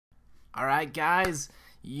Alright guys,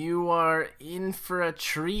 you are in for a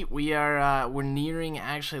treat. We're nearing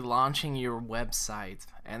actually launching your website.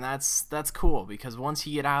 And that's cool because once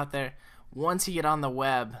you get out there, once you get on the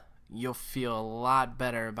web, you'll feel a lot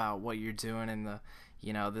better about what you're doing and the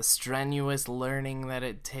strenuous learning that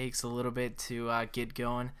it takes a little bit to get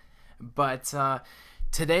going. But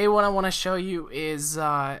today what I want to show you is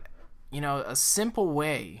a simple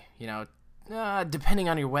way, depending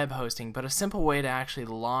on your web hosting, but a simple way to actually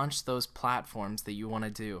launch those platforms that you want to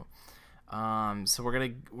do. So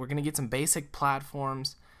we're gonna get some basic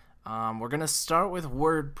platforms. We're gonna start with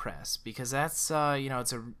WordPress because that's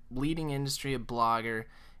it's a leading industry, a blogger.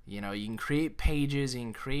 You can create pages, you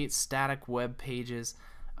can create static web pages.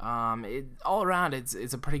 All around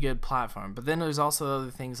it's a pretty good platform. But then there's also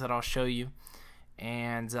other things that I'll show you.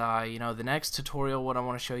 And the next tutorial, what I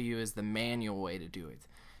want to show you is the manual way to do it.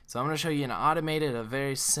 So I'm going to show you an automated, a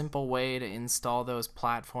very simple way to install those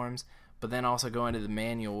platforms, but then also go into the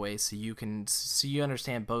manual way so you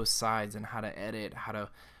understand both sides and how to edit, how to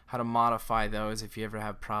modify those if you ever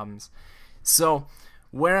have problems. So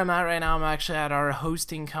where I'm at right now, I'm actually at our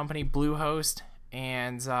hosting company, Bluehost,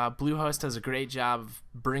 and Bluehost does a great job of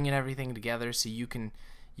bringing everything together so you can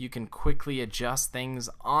quickly adjust things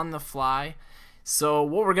on the fly. So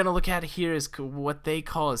what we're going to look at here is what they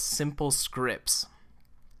call as simple scripts.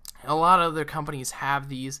 A lot of other companies have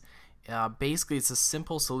these. Basically, it's a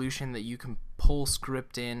simple solution that you can pull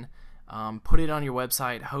script in, put it on your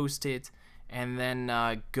website, host it, and then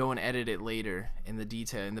go and edit it later in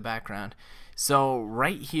the background. So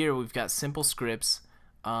right here, we've got simple scripts.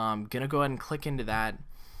 Gonna go ahead and click into that,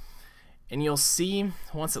 and you'll see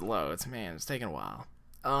once it loads. Man, it's taking a while.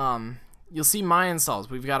 You'll see my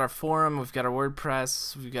installs. We've got our forum, we've got our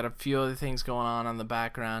WordPress, we've got a few other things going on the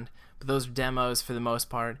background. But those are demos for the most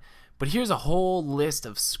part. But here's a whole list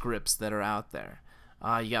of scripts that are out there.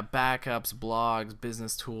 You got backups, blogs,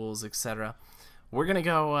 business tools, etc. We're gonna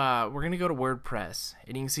go to WordPress,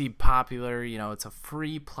 and you can see popular. It's a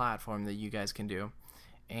free platform that you guys can do,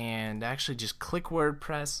 and actually just click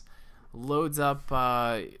WordPress, loads up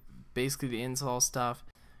basically the install stuff.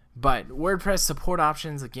 But WordPress support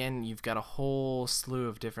options, again, you've got a whole slew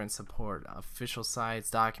of different support, official sites,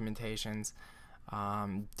 documentations.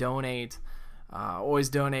 Donate, always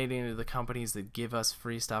donating to the companies that give us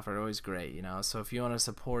free stuff are always great, so if you want to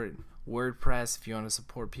support WordPress, if you want to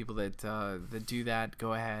support people that do that,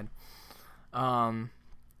 go ahead.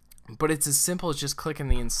 But it's as simple as just clicking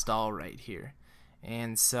the install right here.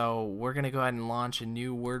 And so we're gonna go ahead and launch a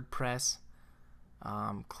new WordPress.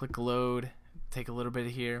 Click load, take a little bit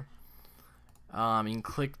here. You can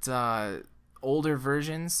click older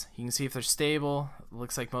versions, you can see if they're stable. It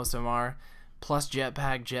looks like most of them are. Plus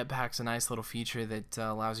Jetpack. Jetpack's a nice little feature that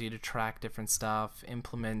allows you to track different stuff,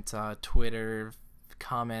 implement Twitter,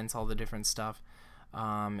 comments, all the different stuff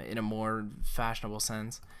in a more fashionable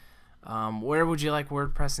sense. Where would you like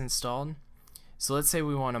WordPress installed? So let's say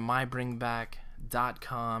we want a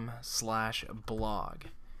mybringbak.com/blog,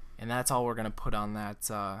 and that's all we're going to put on that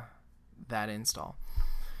install.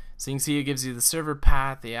 So you can see it gives you the server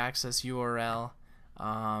path, the access URL,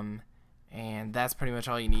 and that's pretty much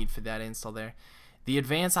all you need for that install there. The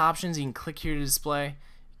advanced options, you can click here to display.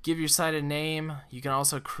 Give your site a name. You can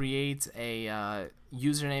also create a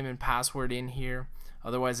username and password in here.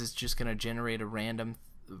 Otherwise, it's just going to generate a random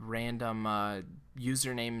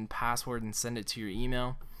username and password and send it to your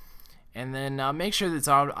email. And then make sure that it's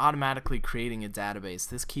automatically creating a database.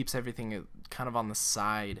 This keeps everything kind of on the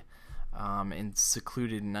side and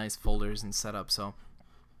secluded in nice folders and set up. So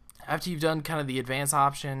after you've done kind of the advanced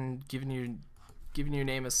option, giving your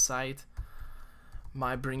name a site,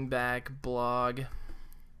 my bringbak blog,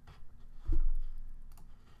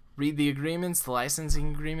 read the agreements, the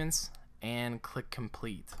licensing agreements, and click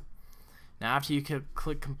complete. Now after you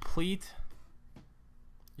click complete,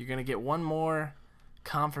 you're gonna get one more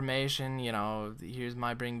confirmation. Here's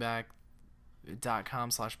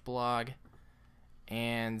mybringbak.com/blog,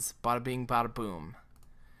 and bada bing bada boom.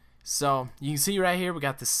 So you can see right here we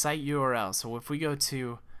got the site URL. So if we go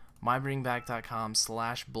to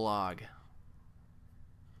mybringbak.com/blog,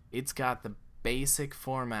 it's got the basic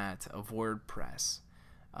format of WordPress,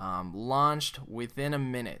 launched within a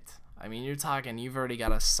minute. I mean, you're talking, you've already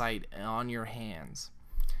got a site on your hands.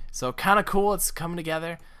 So kind of cool, it's coming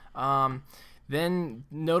together. Then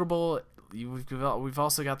notable, we've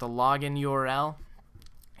also got the login URL.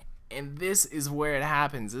 And this is where it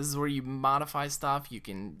happens. This is where you modify stuff. You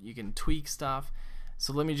can tweak stuff.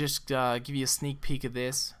 So let me just give you a sneak peek of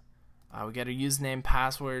this. We got our username,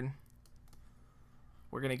 password.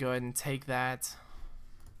 We're gonna go ahead and take that,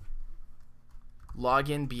 log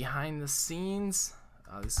in behind the scenes.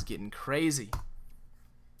 This is getting crazy.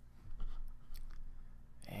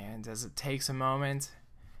 And as it takes a moment,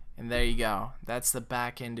 and there you go. That's the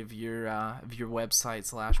back end of your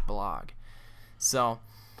website / blog. So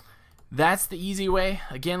that's the easy way.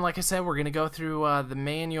 Again, like I said, we're gonna go through the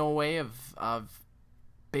manual way of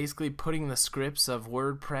basically putting the scripts of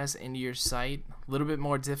WordPress into your site. A little bit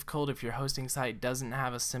more difficult if your hosting site doesn't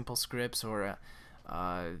have a simple scripts or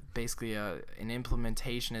basically an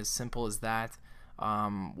implementation as simple as that.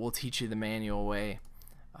 We'll teach you the manual way.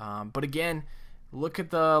 But again, look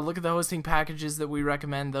at the hosting packages that we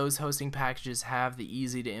recommend. Those hosting packages have the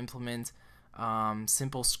easy to implement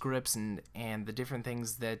simple scripts and the different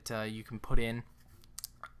things that you can put in.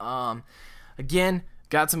 Again,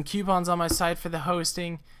 got some coupons on my site for the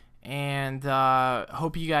hosting, and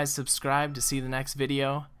hope you guys subscribe to see the next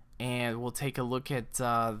video, and we'll take a look at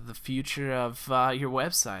the future of your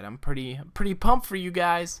website. I'm pretty pumped for you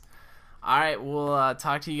guys. Alright, we'll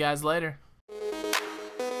talk to you guys later.